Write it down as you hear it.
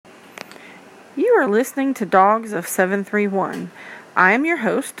You are listening to Dogs of 731. I am your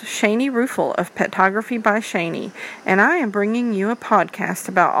host, Shani Ruffel of Petography by Shani, and I am bringing you a podcast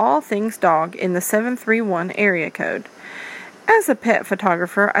about all things dog in the 731 area code. As a pet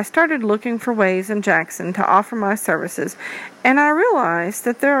photographer, I started looking for ways in Jackson to offer my services, and I realized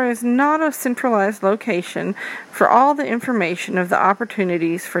that there is not a centralized location for all the information of the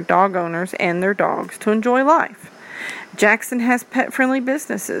opportunities for dog owners and their dogs to enjoy life. Jackson has pet-friendly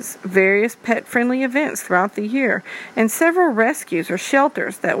businesses, various pet-friendly events throughout the year, and several rescues or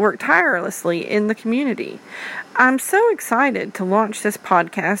shelters that work tirelessly in the community. I'm so excited to launch this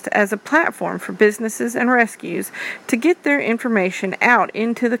podcast as a platform for businesses and rescues to get their information out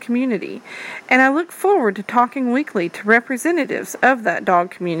into the community, and I look forward to talking weekly to representatives of that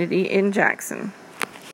dog community in Jackson.